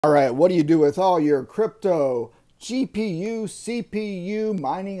All right, what do you do with all your crypto, GPU, CPU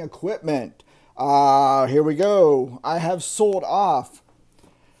mining equipment? Here we go. I have sold off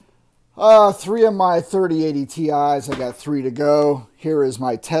three of my 3080 Ti's. I got three to go. Here is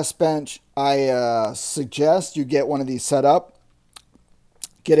my test bench. I suggest you get one of these set up.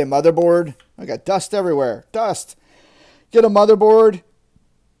 Get a motherboard. I got dust everywhere. Dust. Get a motherboard.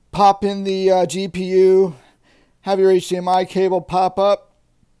 Pop in the GPU. Have your HDMI cable pop up.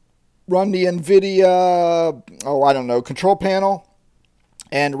 Run the NVIDIA, control panel,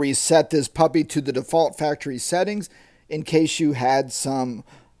 and reset this puppy to the default factory settings in case you had some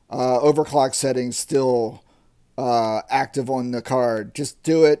overclock settings still active on the card. Just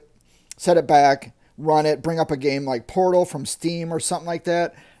do it, set it back, run it, bring up a game like Portal from Steam or something like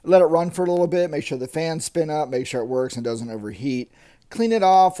that. Let it run for a little bit, make sure the fans spin up, make sure it works and doesn't overheat. Clean it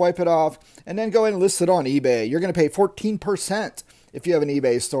off, wipe it off, and then go ahead and list it on eBay. You're going to pay 14%. If you have an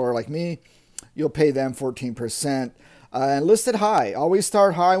eBay store like me, you'll pay them 14%. And list it high. Always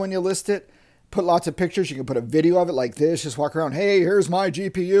start high when you list it. Put lots of pictures. You can put a video of it like this. Just walk around. Hey, here's my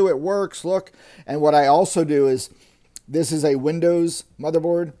GPU. It works. Look. And what I also do is, this is a Windows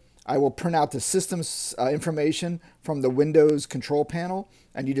motherboard. I will print out the system's information from the Windows control panel.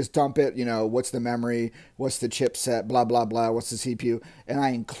 And you just dump it. You know, what's the memory? What's the chipset? Blah, blah, blah. What's the CPU? And I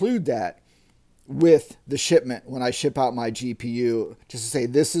include that with the shipment when I ship out my GPU, just to say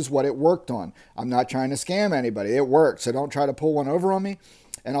this is what it worked on. I'm not trying to scam anybody. It worked, so don't try to pull one over on me.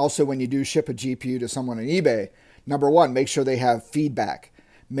 And also, when you do ship a GPU to someone on eBay, number one, make sure they have feedback.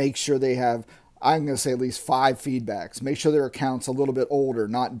 Make sure they have, I'm going to say, at least 5 feedbacks. Make sure their account's a little bit older,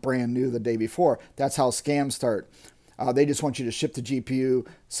 not brand new the day before. That's how scams start. They just want you to ship the GPU,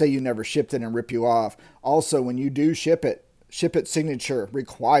 say you never shipped it, and rip you off. Also, when you do ship it signature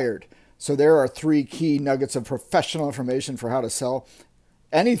required. So there are 3 key nuggets of professional information for how to sell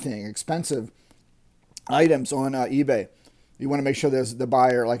anything, expensive items on eBay. You want to make sure there's the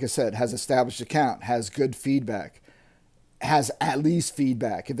buyer, like I said, has established account, has good feedback, has at least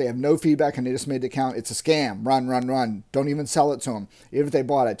feedback. If they have no feedback and they just made the account, it's a scam. Run, run, run. Don't even sell it to them. Even if they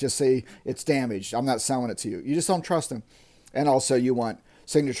bought it, just say it's damaged. I'm not selling it to you. You just don't trust them. And also you want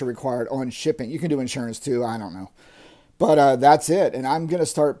signature required on shipping. You can do insurance too. I don't know. But that's it, and I'm going to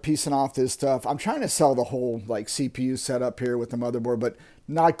start piecing off this stuff. I'm trying to sell the whole like CPU setup here with the motherboard, but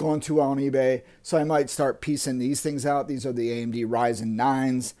not going too well on eBay. So I might start piecing these things out. These are the AMD Ryzen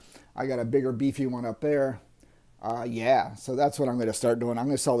 9s. I got a bigger, beefy one up there. Yeah, so that's what I'm going to start doing. I'm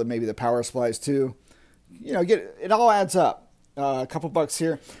going to sell maybe the power supplies too. You know, it all adds up. A couple bucks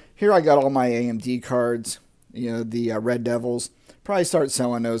here. Here I got all my AMD cards, you know, the Red Devils. Probably start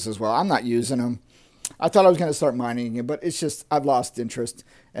selling those as well. I'm not using them. I thought I was going to start mining it, but it's just, I've lost interest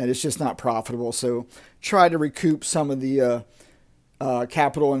and it's just not profitable. So try to recoup some of the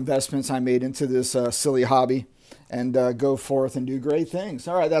capital investments I made into this silly hobby and go forth and do great things.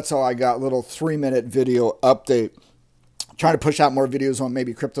 All right, that's all I got. Little 3-minute video update. Trying to push out more videos on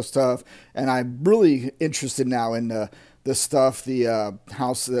maybe crypto stuff. And I'm really interested now in the stuff, the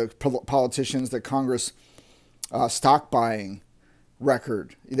House, the politicians, the Congress stock buying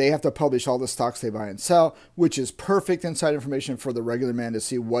record. They have to publish all the stocks they buy and sell, which is perfect inside information for the regular man to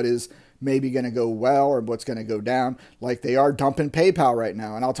see what is maybe going to go well or what's going to go down. Like they are dumping PayPal right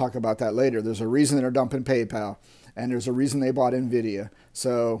now, and I'll talk about that later. There's a reason they're dumping PayPal, and there's a reason they bought NVIDIA.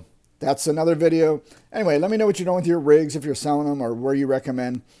 So that's another video. Anyway, let me know what you're doing with your rigs, if you're selling them or where you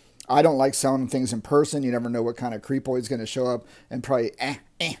recommend. I don't like selling things in person. You never know what kind of creepoid's going to show up and probably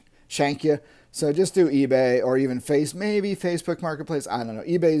shank you. So just do eBay or even maybe Facebook Marketplace. I don't know.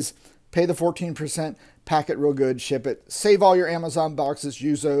 eBay's pay the 14%, pack it real good, ship it. Save all your Amazon boxes.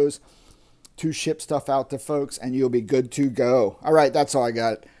 Use those to ship stuff out to folks, and you'll be good to go. All right, that's all I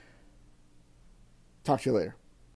got. Talk to you later.